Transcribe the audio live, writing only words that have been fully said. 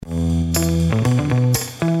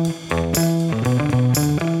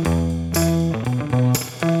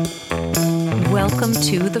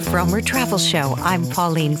to the Frommer Travel Show. I'm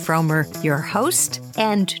Pauline Frommer, your host,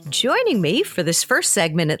 and joining me for this first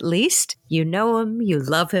segment at least, you know him, you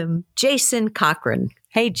love him, Jason Cochran.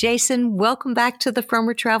 Hey, Jason, welcome back to the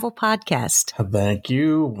Frommer Travel Podcast. Thank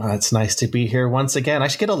you. It's nice to be here once again. I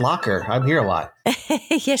should get a locker. I'm here a lot.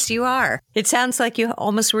 Yes, you are. It sounds like you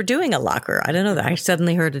almost were doing a locker. I don't know. I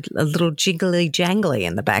suddenly heard a little jiggly jangly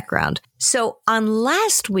in the background. So on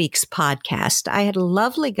last week's podcast, I had a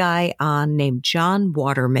lovely guy on named John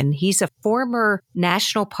Waterman. He's a former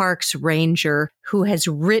National Parks ranger who has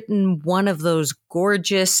written one of those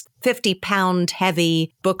gorgeous 50-pound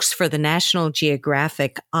heavy books for the National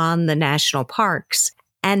Geographic on the national parks.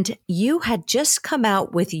 And you had just come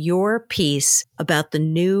out with your piece about the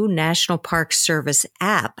new National Park Service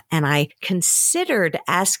app. And I considered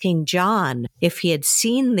asking John if he had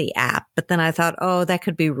seen the app, but then I thought, oh, that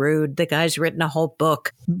could be rude. The guy's written a whole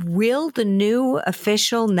book. Will the new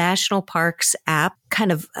official National Parks app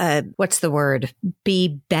kind of,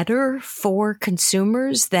 be better for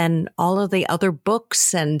consumers than all of the other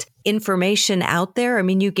books and information out there? I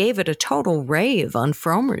mean, you gave it a total rave on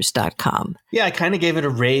Frommers.com. Yeah, I kind of gave it a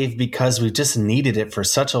rave because we just needed it for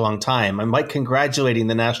such a long time. I'm like congratulating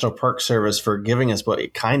the National Park Service for giving us what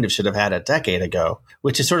it kind of should have had a decade ago,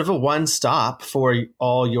 which is sort of a one-stop for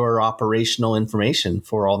all your operational information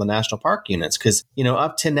for all the national park units. Because,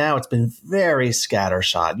 up to now, it's been very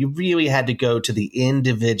scattershot. You really had to go to the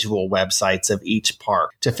individual websites of each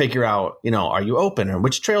park to figure out, are you open and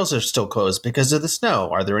which trails are still closed because of the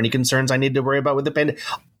snow? Are there any concerns I need to worry about with the pandemic?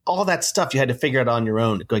 All that stuff you had to figure out on your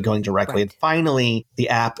own, going directly. Right. And finally, the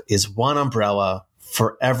app is one umbrella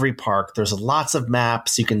for every park. There's lots of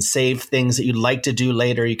maps. You can save things that you'd like to do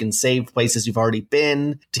later. You can save places you've already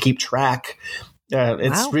been to keep track.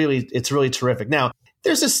 It's really terrific. Now,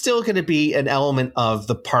 there's still going to be an element of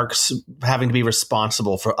the parks having to be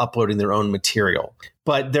responsible for uploading their own material.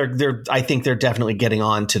 But I think they're definitely getting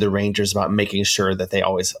on to the rangers about making sure that they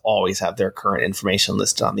always have their current information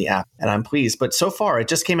listed on the app. And I'm pleased. But so far, it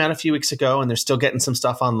just came out a few weeks ago, and they're still getting some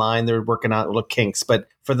stuff online. They're working out little kinks. But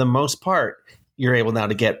for the most part, you're able now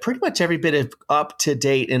to get pretty much every bit of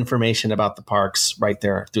up-to-date information about the parks right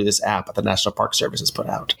there through this app that the National Park Service has put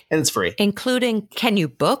out. And it's free. Including, can you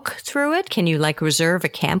book through it? Can you reserve a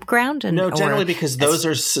campground? No, generally because those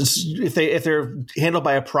are, if they're handled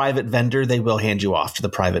by a private vendor, they will hand you off to the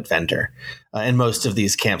private vendor. And most of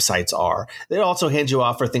these campsites are. They also hand you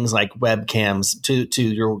off for things like webcams to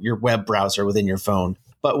your web browser within your phone.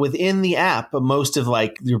 But within the app, most of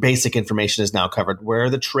your basic information is now covered. Where are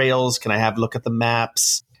the trails? Can I have a look at the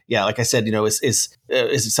maps? Yeah, like I said,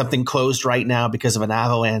 is something closed right now because of an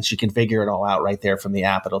avalanche? You can figure it all out right there from the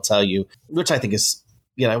app. It'll tell you, which I think is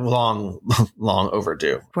long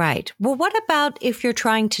overdue. Right. Well, what about if you're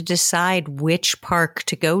trying to decide which park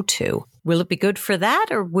to go to? Will it be good for that,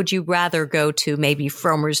 or would you rather go to maybe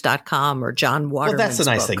Frommers.com or John Waterman's Well, that's the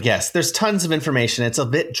nice thing. Yes, there's tons of information. It's a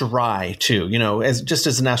bit dry too. As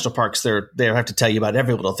the national parks, they have to tell you about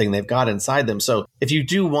every little thing they've got inside them. So if you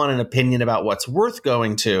do want an opinion about what's worth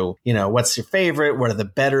going to, what's your favorite, what are the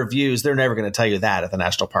better views, they're never going to tell you that at the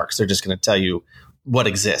national parks. They're just going to tell you what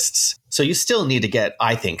exists. So you still need to get,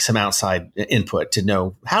 I think, some outside input to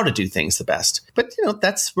know how to do things the best. But,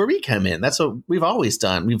 that's where we come in. That's what we've always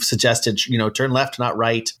done. We've suggested, turn left, not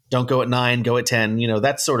right. Don't go at 9, go at 10.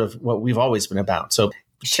 That's sort of what we've always been about. So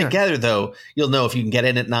Together, though, you'll know if you can get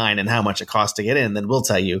in at 9 and how much it costs to get in. Then we'll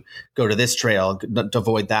tell you, go to this trail to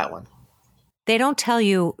avoid that one. They don't tell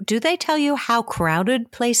you, do they tell you how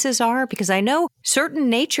crowded places are? Because I know certain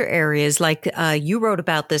nature areas, like you wrote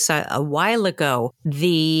about this a while ago,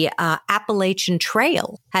 the Appalachian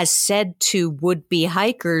Trail has said to would-be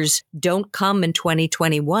hikers, don't come in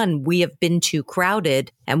 2021. We have been too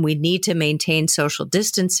crowded and we need to maintain social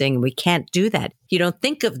distancing. We can't do that. You don't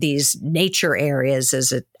think of these nature areas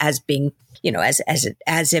as being,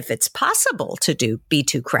 as if it's possible to be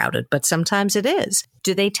too crowded, but sometimes it is.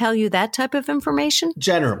 Do they tell you that type of information?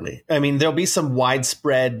 Generally. I mean, there'll be some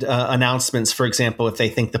widespread announcements, for example, if they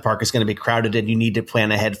think the park is going to be crowded and you need to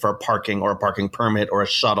plan ahead for a parking or a parking permit or a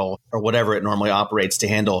shuttle or whatever it normally operates to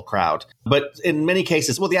handle a crowd. But in many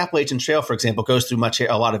cases, the Appalachian Trail, for example, goes through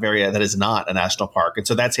a lot of area that is not a national park. And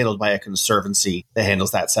so that's handled by a conservancy that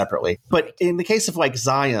handles that separately. But in the case of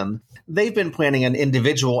Zion, they've been planning an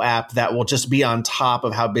individual app that will just be on top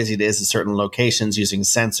of how busy it is in certain locations using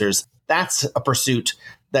sensors. That's a pursuit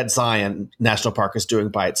that Zion National Park is doing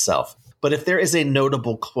by itself. But if there is a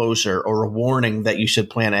notable closure or a warning that you should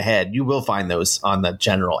plan ahead, you will find those on the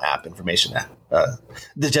general app information,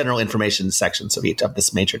 the general information sections of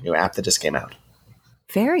this major new app that just came out.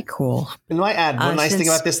 Very cool. And I might add, one nice thing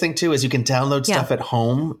about this thing, too, is you can download stuff at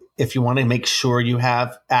home if you want to make sure you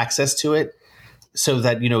have access to it. So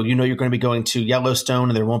that, you're going to be going to Yellowstone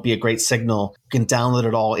and there won't be a great signal. You can download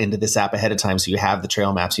it all into this app ahead of time so you have the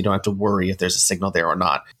trail maps. You don't have to worry if there's a signal there or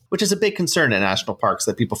not, which is a big concern in national parks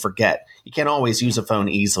that people forget. You can't always use a phone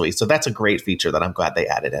easily. So that's a great feature that I'm glad they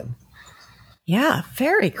added in. Yeah,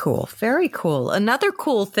 very cool. Very cool. Another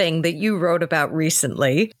cool thing that you wrote about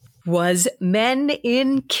recently was Men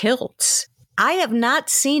in Kilts. I have not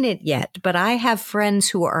seen it yet, but I have friends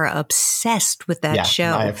who are obsessed with that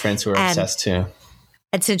show. I have friends who are obsessed too.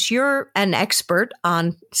 And since you're an expert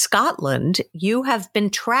on Scotland, you have been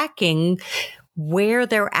tracking where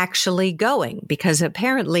they're actually going, because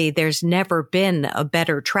apparently there's never been a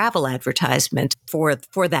better travel advertisement for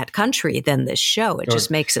that country than this show. It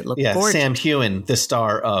just makes it look gorgeous. Sam Heughan, the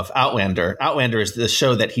star of Outlander. Outlander is the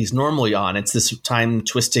show that he's normally on. It's this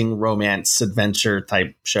time-twisting romance adventure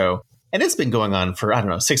type show. And it's been going on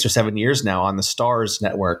for, 6 or 7 years now on the Stars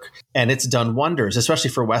network. And it's done wonders, especially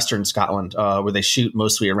for Western Scotland, where they shoot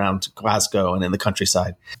mostly around Glasgow and in the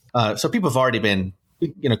countryside. So people have already been,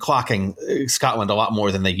 clocking Scotland a lot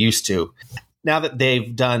more than they used to. Now that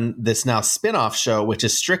they've done this now spin-off show, which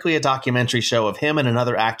is strictly a documentary show of him and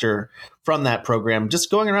another actor from that program,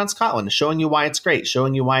 just going around Scotland, showing you why it's great,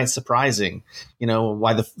 showing you why it's surprising,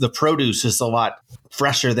 why the produce is a lot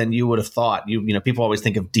fresher than you would have thought. People always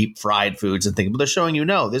think of deep fried foods and think, but they're showing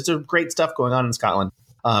there's great stuff going on in Scotland.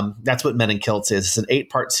 That's what Men in Kilts is. It's an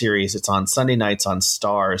 8-part series. It's on Sunday nights on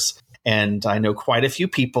Stars. And I know quite a few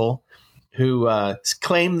people who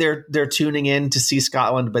claim they're tuning in to see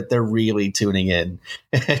Scotland, but they're really tuning in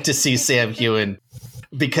to see Sam Heughan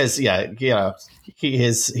because, he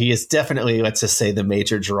is definitely, let's just say, the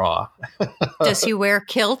major draw. Does he wear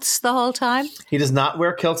kilts the whole time? He does not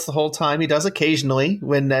wear kilts the whole time. He does occasionally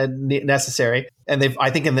when necessary. And I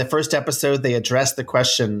think in the first episode, they addressed the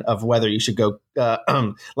question of whether you should go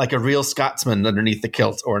like a real Scotsman underneath the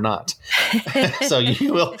kilt or not. So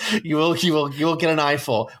you will get an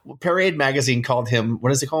eyeful. Parade magazine called him, what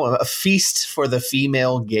does it call him? A feast for the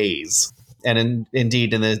female gaze. And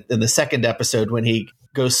indeed, in the second episode, when he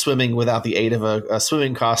goes swimming without the aid of a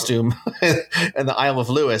swimming costume and the Isle of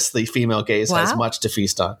Lewis, the female gaze has much to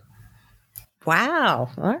feast on.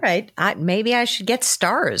 Wow. All right. Maybe I should get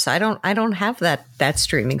Stars. I don't have that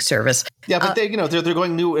streaming service. Yeah, but they're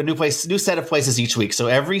going a new set of places each week. So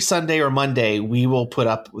every Sunday or Monday, we will put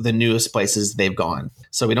up the newest places they've gone.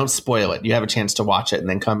 So we don't spoil it. You have a chance to watch it and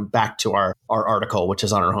then come back to our article, which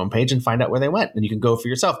is on our homepage, and find out where they went. And you can go for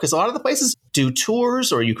yourself because a lot of the places do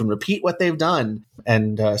tours or you can repeat what they've done.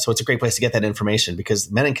 And so it's a great place to get that information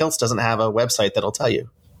because Men in Kilts doesn't have a website that'll tell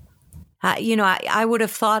you. I would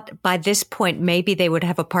have thought by this point, maybe they would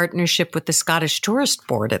have a partnership with the Scottish Tourist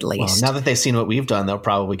Board at least. Well, now that they've seen what we've done, they'll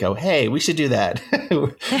probably go, hey, we should do that.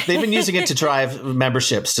 They've been using it to drive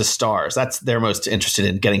memberships to Stars. They're most interested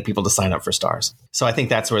in getting people to sign up for Stars. So I think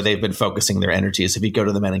that's where they've been focusing their energies. If you go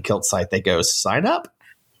to the Men in Kilt site, they go, sign up.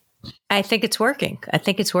 I think it's working.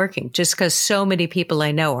 Just because so many people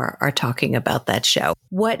I know are talking about that show.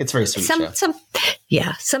 It's a very sweet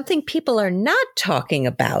show. Something people are not talking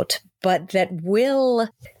about, but that will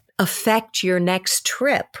affect your next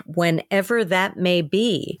trip, whenever that may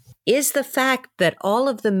be, is the fact that all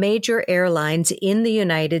of the major airlines in the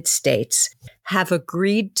United States have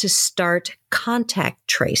agreed to start contact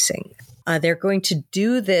tracing. They're going to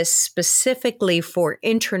do this specifically for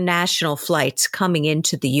international flights coming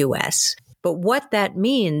into the U.S. But what that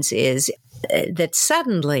means is that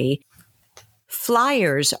suddenly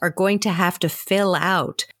flyers are going to have to fill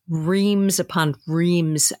out reams upon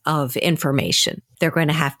reams of information. They're going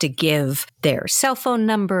to have to give their cell phone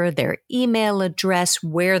number, their email address,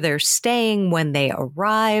 where they're staying when they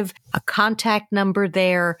arrive, a contact number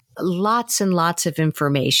there, lots and lots of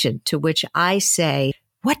information, to which I say,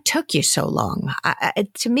 what took you so long?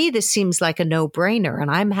 To me, this seems like a no-brainer,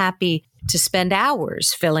 and I'm happy to spend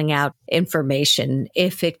hours filling out information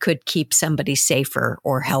if it could keep somebody safer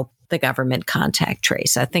or help the government contact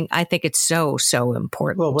trace. I think it's so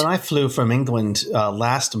important. Well, when I flew from England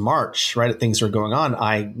last March, right, things were going on.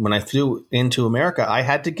 When I flew into America, I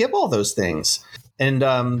had to give all those things, and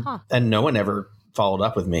no one ever followed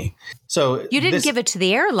up with me. So you didn't give it to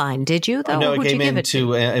the airline, did you? Though no, it came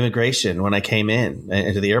into immigration when I came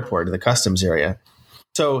into the airport, in the customs area.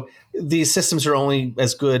 So these systems are only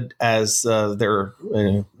as good as their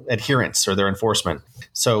adherence or their enforcement.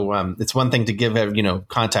 So it's one thing to give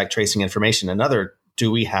contact tracing information. Another,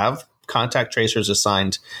 do we have contact tracers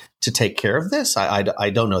assigned to take care of this? I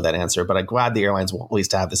don't know that answer, but I'm glad the airlines will at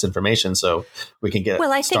least have this information so we can get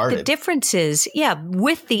Well, I started. think the difference is,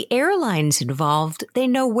 with the airlines involved, they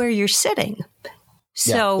know where you're sitting.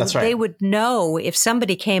 So that's right. They would know if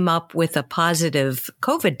somebody came up with a positive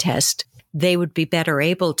COVID test, they would be better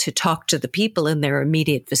able to talk to the people in their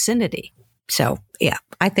immediate vicinity. So,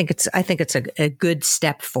 I think it's a good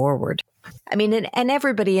step forward. I mean, and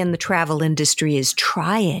everybody in the travel industry is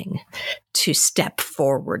trying to step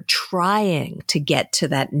forward, trying to get to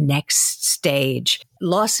that next stage.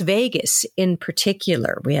 Las Vegas in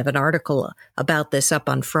particular, we have an article about this up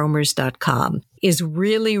on fromers.com, is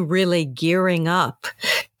really, really gearing up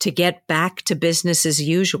to get back to business as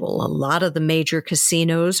usual. A lot of the major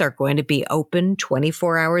casinos are going to be open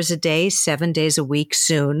 24 hours a day, 7 days a week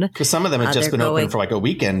soon. Because some of them have just been open for like a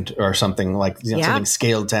weekend or something, like something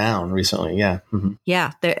scaled down recently. Yeah. Mm-hmm.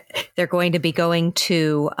 Yeah. They're going to be going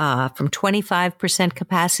to from 25%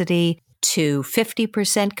 capacity to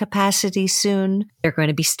 50% capacity soon. They're going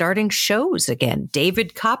to be starting shows again.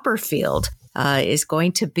 David Copperfield is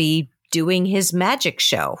going to be doing his magic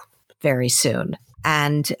show very soon.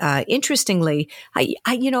 And interestingly, I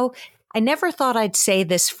never thought I'd say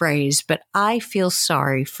this phrase, but I feel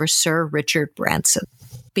sorry for Sir Richard Branson,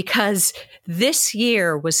 because this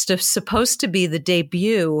year was supposed to be the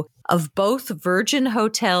debut of both Virgin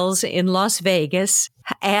Hotels in Las Vegas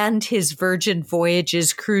and his Virgin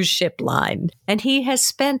Voyages cruise ship line. And he has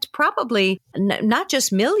spent probably not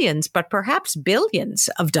just millions, but perhaps billions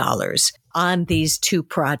of dollars on these two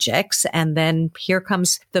projects. And then here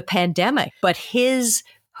comes the pandemic. But his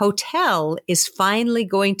hotel is finally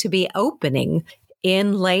going to be opening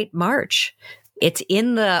in late March. It's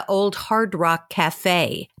in the old Hard Rock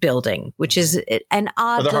Cafe building, which is an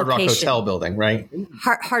odd the Hard location. Rock Hotel building, right?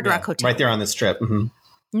 Hard Rock Hotel. Right there on the Strip. Mm-hmm.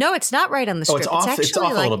 No, it's not right on the Strip. It's off. It's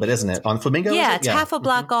off a little bit, isn't it? On Flamingo? Yeah, it's half a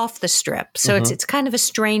block off the Strip. So it's kind of a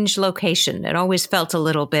strange location. It always felt a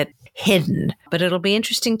little bit hidden. But it'll be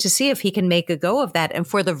interesting to see if he can make a go of that. And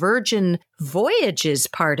for the Virgin Voyages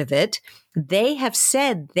part of it, they have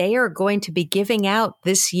said they are going to be giving out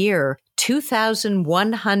this year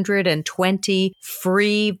 2,120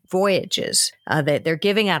 free voyages. They're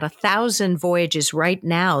giving out 1,000 voyages right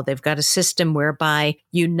now. They've got a system whereby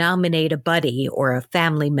you nominate a buddy or a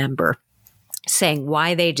family member saying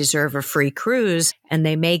why they deserve a free cruise, and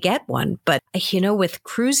they may get one. But, with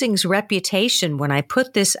cruising's reputation, when I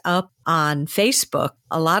put this up on Facebook,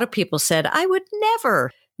 a lot of people said, I would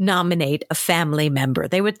never nominate a family member.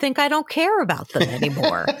 They would think I don't care about them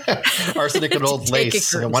anymore. Arsenic and old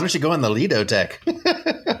lace. Why don't you go on the Lido deck?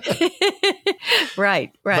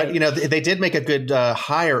 Right. But, they did make a good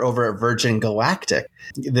hire over at Virgin Galactic.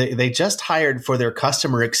 They just hired for their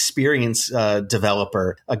customer experience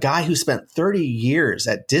developer, a guy who spent 30 years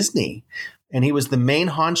at Disney. And he was the main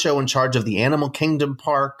honcho in charge of the Animal Kingdom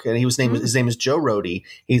park. And his name is Joe Rohde.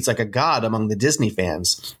 He's like a god among the Disney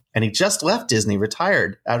fans. And he just left Disney,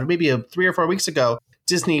 retired. After maybe 3 or 4 weeks ago,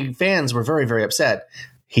 Disney fans were very, very upset.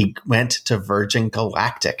 He went to Virgin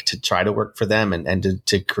Galactic to try to work for them and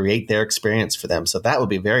to create their experience for them. So that would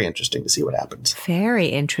be very interesting to see what happens. Very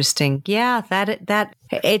interesting. Yeah, that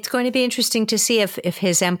it's going to be interesting to see if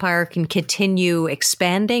his empire can continue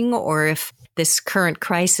expanding or if this current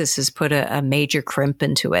crisis has put a major crimp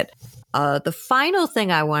into it. The final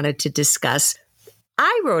thing I wanted to discuss,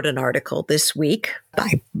 I wrote an article this week.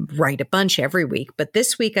 I write a bunch every week, but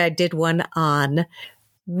this week I did one on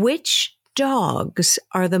which dogs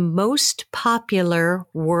are the most popular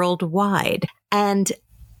worldwide. And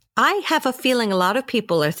I have a feeling a lot of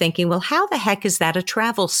people are thinking, well, how the heck is that a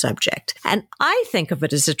travel subject? And I think of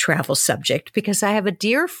it as a travel subject because I have a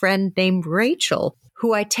dear friend named Rachel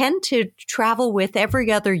who I tend to travel with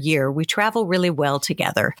every other year. We travel really well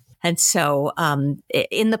together. And so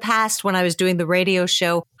in the past, when I was doing the radio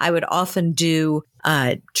show, I would often do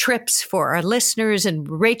trips for our listeners, and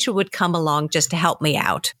Rachel would come along just to help me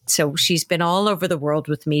out. So she's been all over the world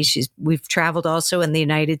with me. We've traveled also in the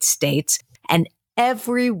United States, and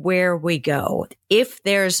everywhere we go, if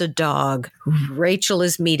there's a dog, Rachel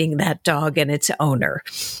is meeting that dog and its owner,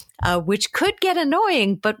 which could get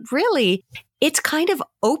annoying, but really, it's kind of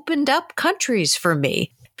opened up countries for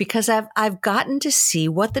me. Because I've gotten to see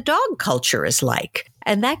what the dog culture is like.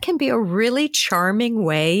 And that can be a really charming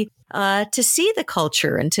way to see the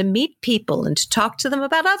culture and to meet people and to talk to them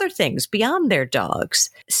about other things beyond their dogs.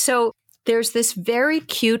 So there's this very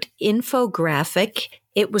cute infographic.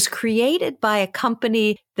 It was created by a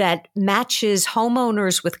company that matches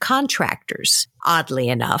homeowners with contractors, oddly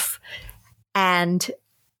enough. And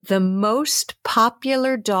the most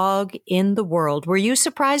popular dog in the world. Were you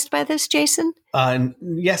surprised by this, Jason?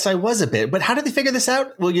 Yes, I was a bit. But how did they figure this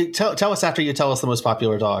out? Will you tell us after you tell us the most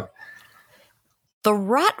popular dog? The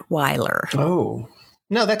Rottweiler. Oh,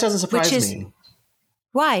 no, that doesn't surprise me.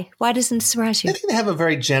 Why? Why doesn't it surprise you? I think they have a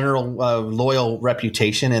very general, loyal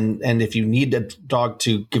reputation. And if you need a dog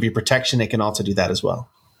to give you protection, it can also do that as well.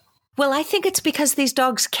 Well, I think it's because these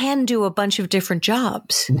dogs can do a bunch of different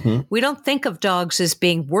jobs. Mm-hmm. We don't think of dogs as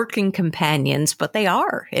being working companions, but they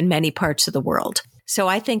are in many parts of the world. So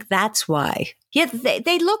I think that's why. Yeah,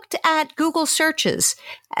 they looked at Google searches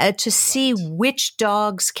to see which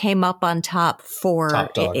dogs came up on top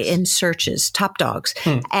in searches, top dogs.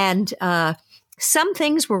 And some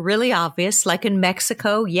things were really obvious, like in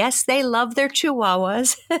Mexico. Yes, they love their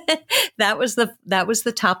chihuahuas. That was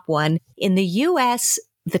the top one. In the U.S.,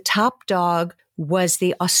 the top dog was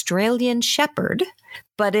the Australian Shepherd,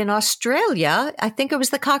 but in Australia, I think it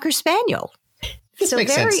was the Cocker Spaniel. This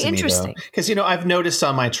makes very sense to interesting. Because I've noticed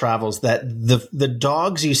on my travels that the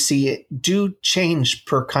dogs you see do change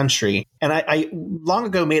per country, and I long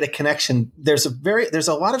ago made a connection. There's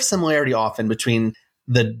a lot of similarity often between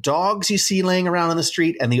the dogs you see laying around on the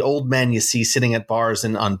street and the old men you see sitting at bars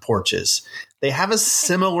and on porches. They have a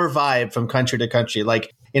similar vibe from country to country.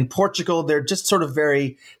 Like in Portugal, they're just sort of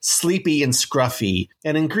very sleepy and scruffy.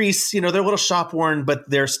 And in Greece, they're a little shop worn, but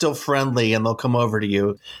they're still friendly and they'll come over to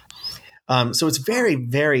you. So it's very,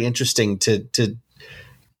 very interesting to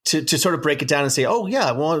sort of break it down and say, oh,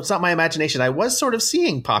 yeah, well, it's not my imagination. I was sort of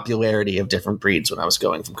seeing popularity of different breeds when I was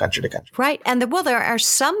going from country to country. Right. And there are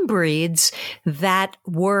some breeds that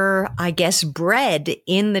were, I guess, bred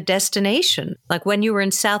in the destination. Like when you were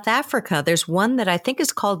in South Africa, there's one that I think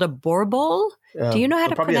is called a Boerboel. Do you know how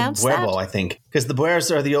to pronounce that? I think, because the Boers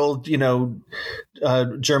are the old,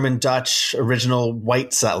 German, Dutch, original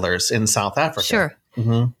white settlers in South Africa. Sure.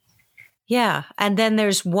 Mm-hmm. Yeah. And then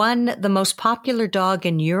there's one, the most popular dog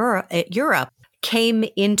in Europe came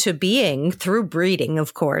into being through breeding,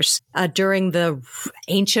 of course, during the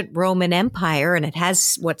ancient Roman Empire. And it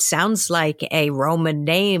has what sounds like a Roman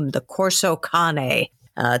name, the Corso Cane.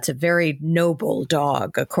 It's a very noble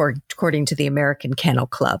dog, according to the American Kennel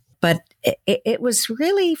Club. But it was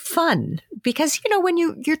really fun because, when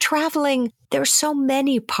you're traveling, there are so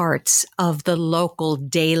many parts of the local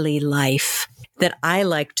daily life that I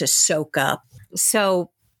like to soak up. So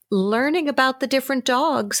learning about the different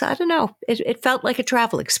dogs, I don't know, it felt like a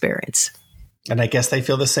travel experience. And I guess they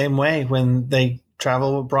feel the same way when they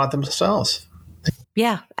travel abroad themselves.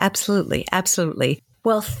 Yeah, absolutely. Absolutely.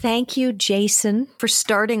 Well, thank you, Jason, for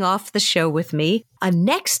starting off the show with me.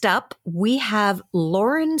 Next up, we have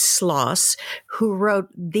Lauren Sloss, who wrote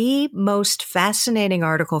the most fascinating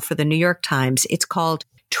article for the New York Times. It's called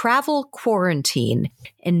Travel Quarantine,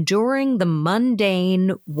 Enduring the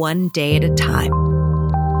Mundane One Day at a Time.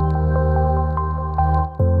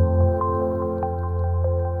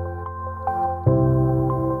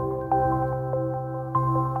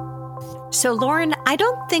 So, Lauren, I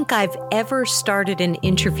don't think I've ever started an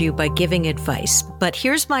interview by giving advice, but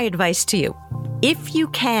here's my advice to you. If you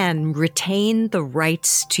can, retain the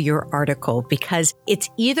rights to your article, because it's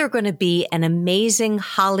either going to be an amazing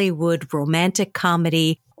Hollywood romantic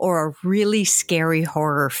comedy or a really scary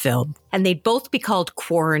horror film, and they'd both be called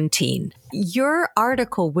Quarantine. Your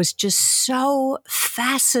article was just so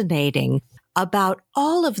fascinating about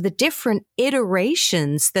all of the different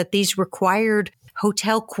iterations that these required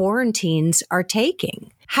hotel quarantines are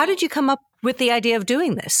taking. How did you come up with the idea of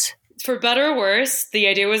doing this? For better or worse, the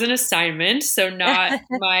idea was an assignment, so not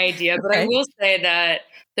my idea. But I will say that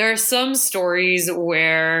there are some stories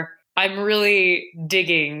where I'm really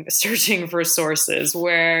searching for sources,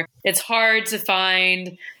 where it's hard to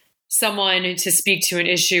find someone to speak to an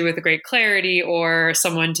issue with a great clarity or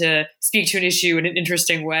someone to speak to an issue in an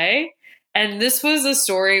interesting way. And this was a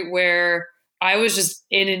story where I was just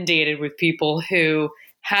inundated with people who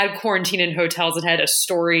had quarantine in hotels and had a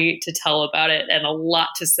story to tell about it and a lot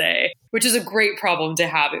to say, which is a great problem to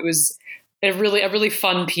have. It was a really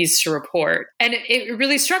fun piece to report. And it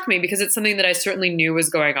really struck me because it's something that I certainly knew was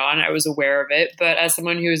going on. I was aware of it. But as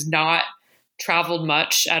someone who has not traveled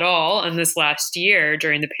much at all in this last year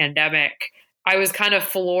during the pandemic, I was kind of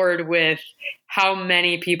floored with how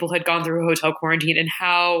many people had gone through hotel quarantine and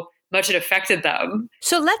how much it affected them.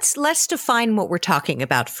 So let's define what we're talking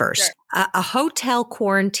about first. Sure. A hotel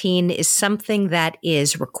quarantine is something that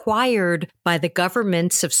is required by the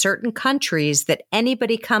governments of certain countries that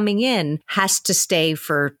anybody coming in has to stay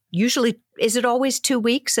for usually, is it always 2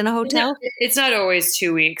 weeks in a hotel? It's not always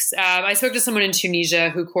 2 weeks. I spoke to someone in Tunisia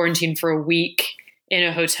who quarantined for a week in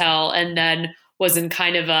a hotel and then was in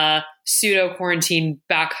kind of a pseudo quarantine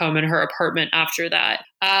back home in her apartment after that.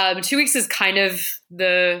 2 weeks is kind of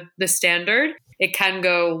the standard. It can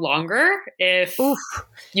go longer if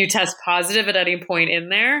you test positive at any point in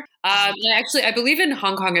there. Actually, I believe in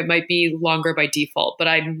Hong Kong it might be longer by default, but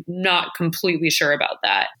I'm not completely sure about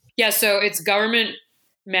that. Yeah, so it's government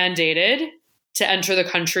mandated to enter the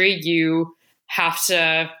country. You have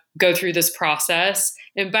to go through this process.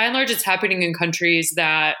 And by and large, it's happening in countries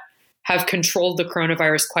that have controlled the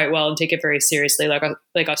coronavirus quite well and take it very seriously,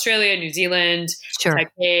 like Australia, New Zealand,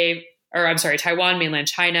 Taiwan, mainland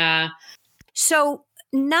China. So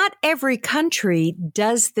not every country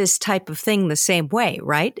does this type of thing the same way,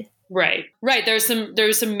 right? Right. There's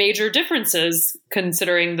some major differences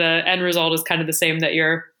considering the end result is kind of the same, that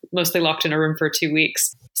you're mostly locked in a room for 2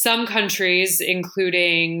 weeks. Some countries,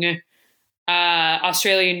 including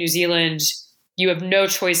Australia and New Zealand, you have no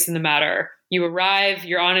choice in the matter. You arrive,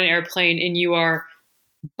 you're on an airplane, and you are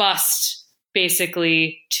bussed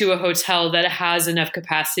basically to a hotel that has enough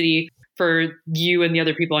capacity for you and the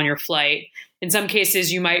other people on your flight. In some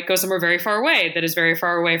cases, you might go somewhere very far away that is very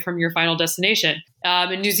far away from your final destination.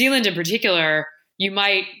 In New Zealand in particular, you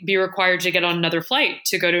might be required to get on another flight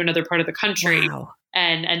to go to another part of the country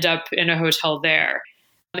and end up in a hotel there.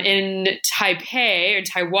 In Taipei or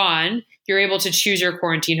Taiwan, you're able to choose your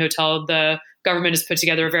quarantine hotel. The government has put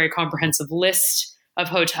together a very comprehensive list of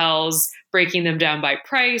hotels, breaking them down by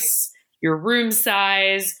price, your room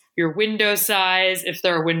size, your window size, if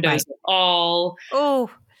there are windows at all.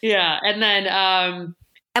 Oh, yeah. And then,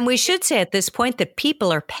 and we should say at this point that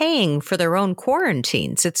people are paying for their own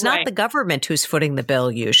quarantines. It's not the government who's footing the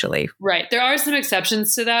bill usually. Right. There are some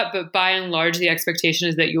exceptions to that, but by and large, the expectation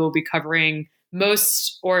is that you will be covering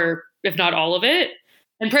most, or if not all of it.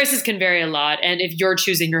 And prices can vary a lot. And if you're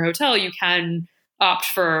choosing your hotel, you can opt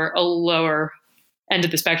for a lower end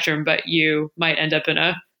of the spectrum, but you might end up in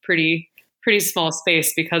a pretty small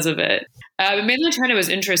space because of it. Mainland China was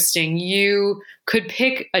interesting. You could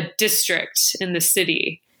pick a district in the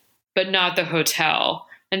city, but not the hotel.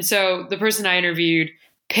 And so the person I interviewed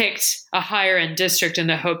picked a higher end district in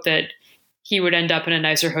the hope that he would end up in a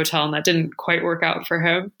nicer hotel, and that didn't quite work out for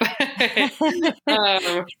him.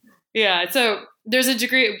 Yeah, so there's a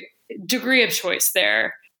degree of choice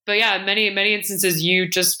there. But yeah, many instances you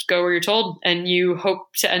just go where you're told, and you hope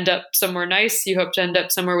to end up somewhere nice. You hope to end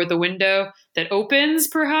up somewhere with a window that opens,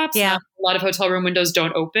 perhaps. Yeah. A lot of hotel room windows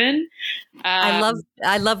don't open. I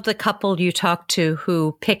love the couple you talked to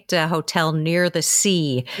who picked a hotel near the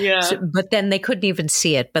sea. Yeah. But then they couldn't even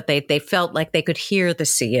see it, but they felt like they could hear the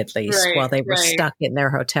sea at least while they were stuck in their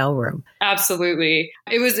hotel room. Absolutely.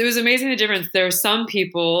 It was amazing the difference. There are some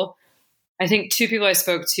people, I think 2 people I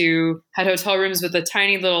spoke to had hotel rooms with a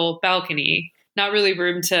tiny little balcony, not really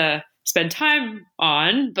room to spend time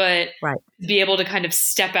on, but be able to kind of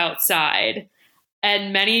step outside.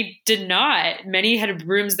 And many did not. Many had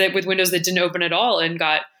rooms with windows that didn't open at all and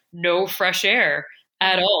got no fresh air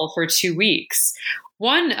at all for 2 weeks.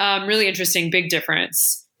 One really interesting big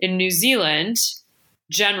difference in New Zealand,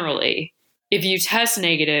 generally, if you test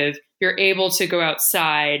negative, you're able to go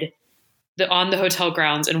outside on the hotel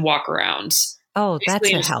grounds and walk around. Oh, that's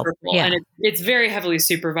a help. Yeah. And it's very heavily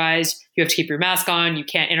supervised. You have to keep your mask on. You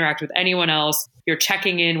can't interact with anyone else. You're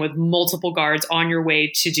checking in with multiple guards on your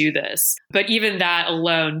way to do this. But even that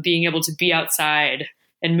alone, being able to be outside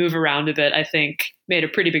and move around a bit, I think made a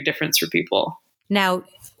pretty big difference for people. Now,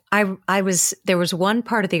 there was one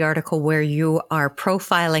part of the article where you are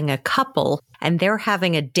profiling a couple and they're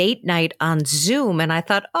having a date night on Zoom. And I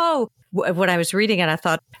thought, when I was reading it, I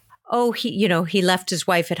thought, he left his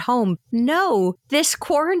wife at home. No, this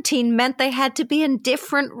quarantine meant they had to be in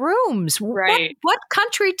different rooms. Right. What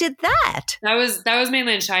country did that? That was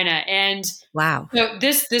mainland China. And wow. So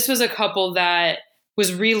this was a couple that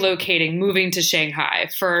was relocating, moving to Shanghai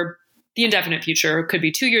for the indefinite future. It could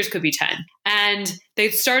be 2 years, could be 10. And they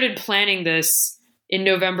started planning this in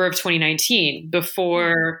November of 2019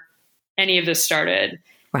 before any of this started.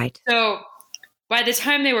 Right. So by the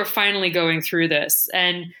time they were finally going through this,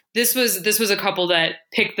 and this was a couple that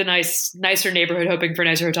picked the nicer neighborhood, hoping for a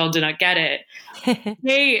nicer hotel, and did not get it.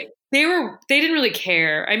 They didn't really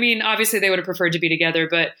care. I mean, obviously they would have preferred to be together,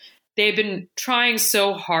 but they've been trying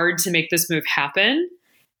so hard to make this move happen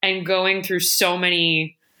and going through so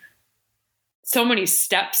many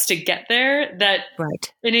steps to get there that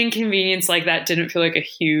an inconvenience like that didn't feel like a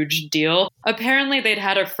huge deal. Apparently they'd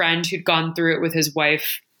had a friend who'd gone through it with his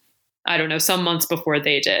wife, I don't know, some months before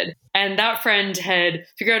they did. And that friend had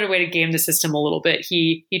figured out a way to game the system a little bit.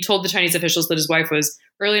 He told the Chinese officials that his wife was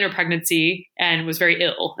early in her pregnancy and was very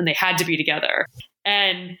ill and they had to be together.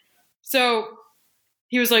 And so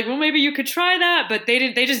he was like, well, maybe you could try that, but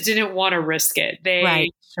they just didn't want to risk it. They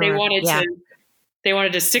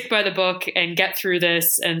wanted to stick by the book and get through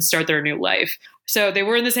this and start their new life. So they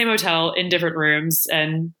were in the same hotel in different rooms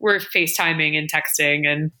and were FaceTiming and texting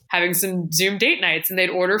and having some Zoom date nights, and they'd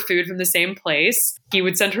order food from the same place. He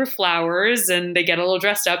would send her flowers and they get a little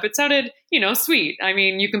dressed up. It sounded, sweet. I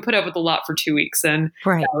mean, you can put up with a lot for 2 weeks, and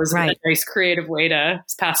that was a nice creative way to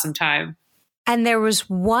pass some time. And there was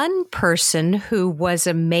one person who was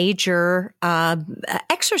a major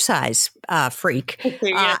exercise freak.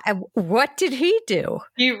 Yeah. What did he do?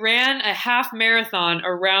 He ran a half marathon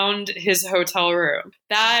around his hotel room.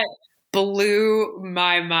 That blew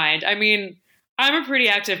my mind. I mean, I'm a pretty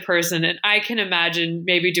active person, and I can imagine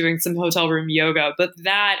maybe doing some hotel room yoga, but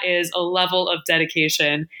that is a level of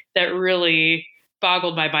dedication that really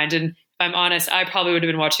boggled my mind. And I'm honest, I probably would have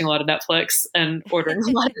been watching a lot of Netflix and ordering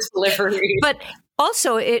a lot of delivery. But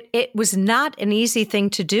also, it was not an easy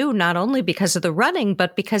thing to do, not only because of the running,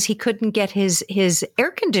 but because he couldn't get his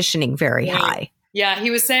air conditioning very high. Yeah,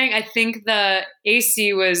 he was saying, I think the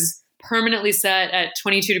AC was permanently set at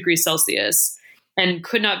 22 degrees Celsius and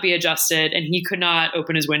could not be adjusted, and he could not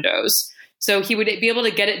open his windows. So he would be able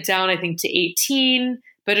to get it down, I think, to 18,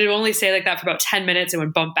 but it would only stay like that for about 10 minutes. It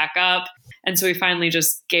would bump back up. And so he finally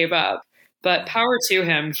just gave up. But power to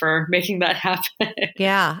him for making that happen.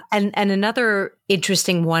 Yeah. And another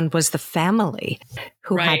interesting one was the family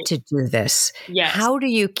who had to do this. Yes. How do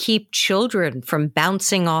you keep children from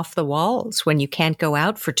bouncing off the walls when you can't go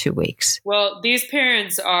out for 2 weeks? Well, these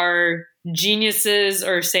parents are geniuses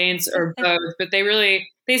or saints or both, but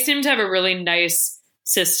they seem to have a really nice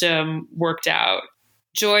system worked out.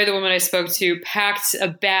 Joy, the woman I spoke to, packed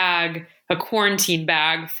a quarantine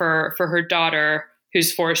bag for her daughter,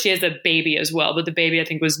 who's 4. She has a baby as well, but the baby, I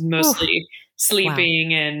think, was mostly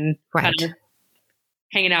sleeping and kind of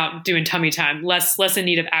hanging out, doing tummy time, less in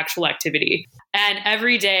need of actual activity. And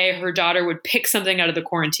every day her daughter would pick something out of the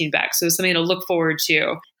quarantine bag. So it was something to look forward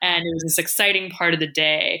to. And it was this exciting part of the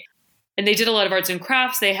day. And they did a lot of arts and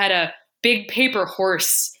crafts. They had a big paper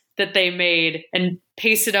horse that they made and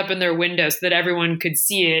pasted up in their window so that everyone could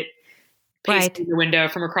see it pasted in the window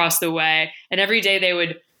from across the way. And every day they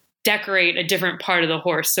would decorate a different part of the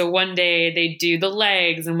horse. So one day they do the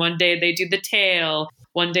legs, and one day they do the tail,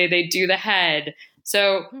 one day they do the head.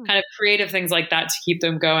 So kind of creative things like that to keep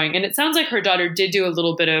them going. And it sounds like her daughter did do a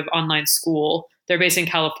little bit of online school. They're based in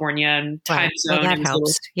California, and time zone. Well, that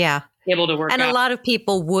helps. Yeah. Able to work and out. A lot of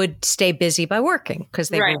people would stay busy by working because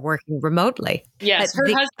they were working remotely. Yes, her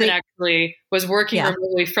husband actually was working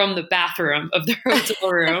remotely from the bathroom of their hotel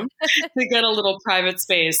room to get a little private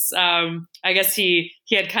space. I guess he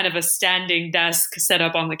had kind of a standing desk set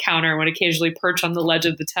up on the counter and would occasionally perch on the ledge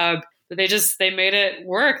of the tub. But they made it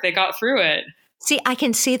work. They got through it. See, I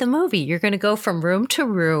can see the movie. You're going to go from room to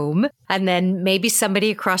room, and then maybe somebody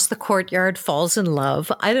across the courtyard falls in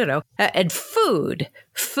love. I don't know. And food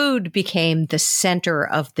became the center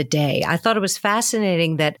of the day. I thought it was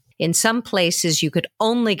fascinating that in some places you could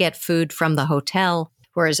only get food from the hotel,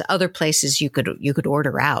 whereas other places you could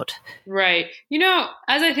order out. Right.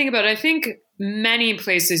 As I think about it, I think many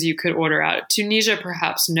places you could order out. Tunisia,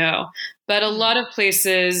 perhaps no, but a lot of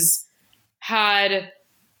places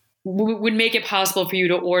would make it possible for you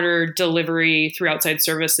to order delivery through outside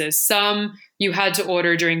services. Some you had to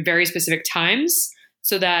order during very specific times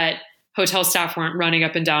so that hotel staff weren't running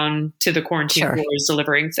up and down to the quarantine floors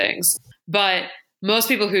delivering things. But most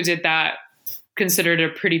people who did that considered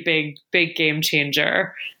it a pretty big game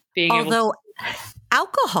changer. Although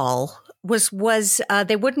alcohol was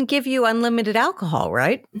they wouldn't give you unlimited alcohol,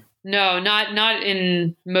 right? No, not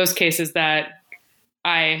in most cases that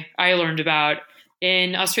I learned about.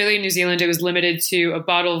 In Australia and New Zealand, it was limited to a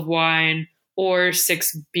bottle of wine or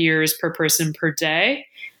 6 beers per person per day.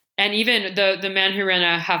 And even the man who ran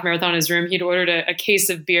a half marathon in his room, he'd ordered a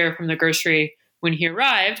case of beer from the grocery when he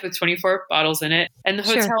arrived with 24 bottles in it. And the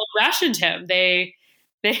hotel rationed him. They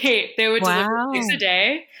would deliver 6 a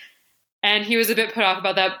day. And he was a bit put off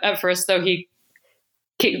about that at first, though he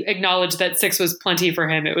acknowledged that 6 was plenty for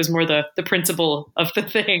him. It was more the principle of the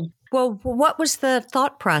thing. Well, what was the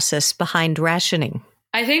thought process behind rationing?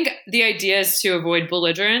 I think the idea is to avoid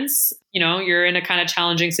belligerence. You're in a kind of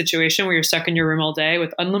challenging situation where you're stuck in your room all day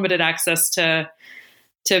with unlimited access to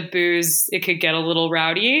booze. It could get a little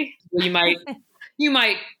rowdy. You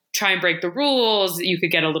might try and break the rules. You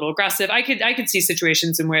could get a little aggressive. I could see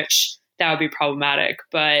situations in which that would be problematic.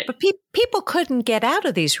 But people couldn't get out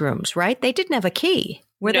of these rooms, right? They didn't have a key.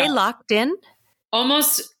 Were they locked in?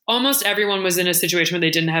 Almost everyone was in a situation where they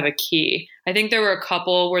didn't have a key. I think there were a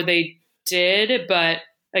couple where they did, but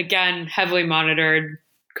again, heavily monitored,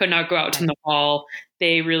 could not go out to the hall.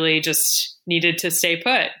 they really just needed to stay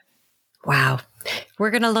put. Wow. We're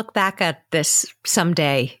going to look back at this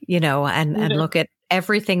someday, and look at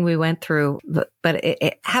everything we went through. But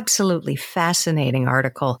it absolutely fascinating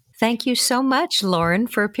article. Thank you so much, Lauren,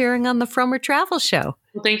 for appearing on the Frommer Travel Show.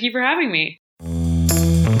 Well, thank you for having me.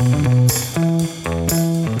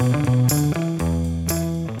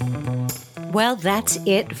 Well, that's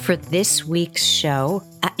it for this week's show.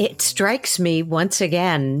 It strikes me once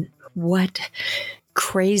again what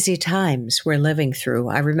crazy times we're living through.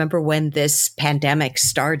 I remember when this pandemic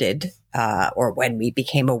started, or when we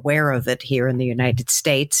became aware of it here in the United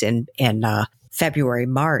States in February,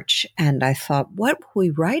 March. And I thought, what will we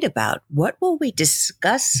write about? What will we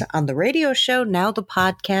discuss on the radio show, now the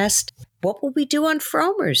podcast? What will we do on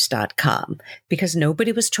Frommers.com? Because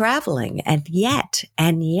nobody was traveling. And yet,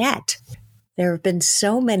 there have been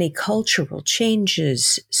so many cultural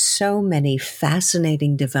changes, so many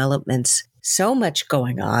fascinating developments, so much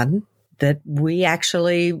going on that we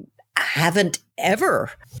actually haven't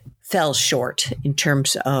ever fell short in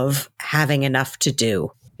terms of having enough to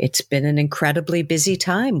do. It's been an incredibly busy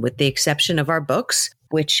time, with the exception of our books,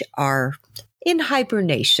 which are in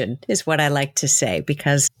hibernation, is what I like to say,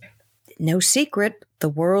 because no secret, the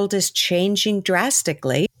world is changing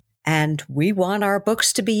drastically, and we want our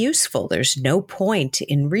books to be useful. There's no point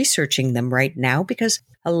in researching them right now because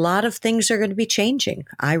a lot of things are going to be changing.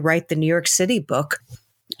 I write the New York City book,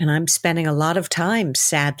 and I'm spending a lot of time,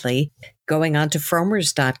 sadly, going onto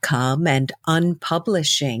Frommers.com and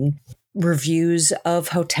unpublishing reviews of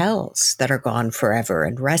hotels that are gone forever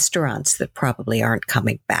and restaurants that probably aren't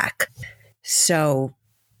coming back. So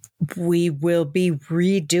we will be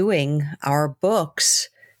redoing our books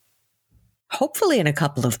hopefully in a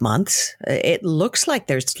couple of months. It looks like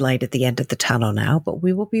there's light at the end of the tunnel now, but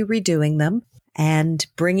we will be redoing them and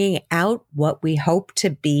bringing out what we hope to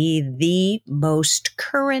be the most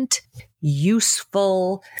current,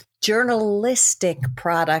 useful, journalistic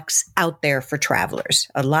products out there for travelers.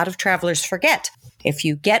 A lot of travelers forget. If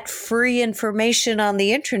you get free information on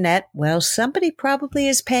the internet, well, somebody probably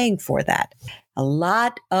is paying for that. A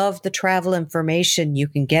lot of the travel information you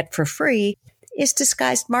can get for free is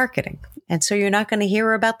disguised marketing. And so you're not going to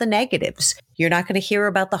hear about the negatives. You're not going to hear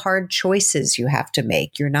about the hard choices you have to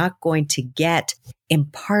make. You're not going to get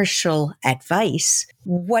impartial advice.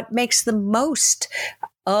 What makes the most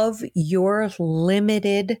of your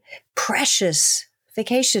limited, precious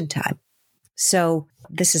vacation time? So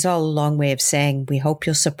this is all a long way of saying we hope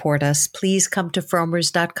you'll support us. Please come to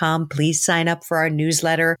Frommers.com. Please sign up for our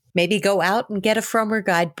newsletter. Maybe go out and get a Frommer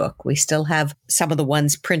guidebook. We still have some of the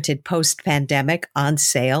ones printed post-pandemic on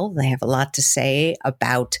sale. They have a lot to say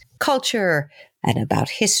about culture and about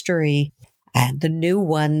history. And the new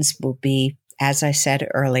ones will be, as I said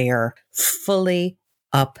earlier, fully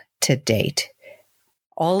up to date.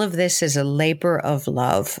 All of this is a labor of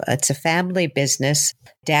love. It's a family business.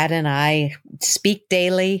 Dad and I speak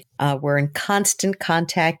daily. We're in constant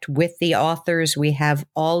contact with the authors we have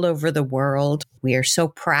all over the world. We are so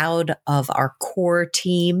proud of our core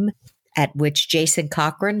team, at which Jason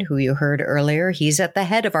Cochran, who you heard earlier, he's at the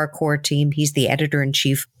head of our core team. He's the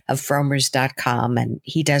editor-in-chief of Frommers.com, and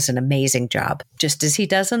he does an amazing job, just as he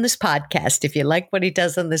does on this podcast. If you like what he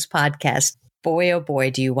does on this podcast, boy, oh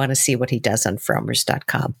boy, do you want to see what he does on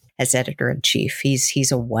Frommers.com as editor-in-chief.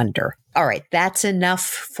 He's a wonder. All right, that's enough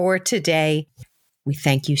for today. We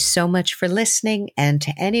thank you so much for listening. And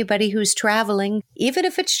to anybody who's traveling, even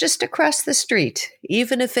if it's just across the street,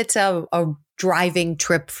 even if it's a driving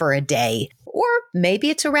trip for a day, or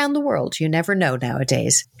maybe it's around the world, you never know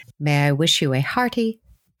nowadays. May I wish you a hearty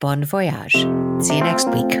bon voyage. See you next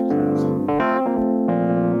week.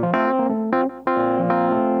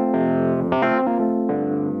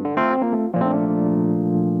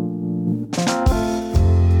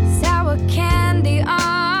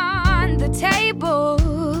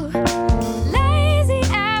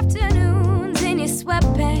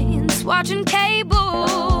 Watching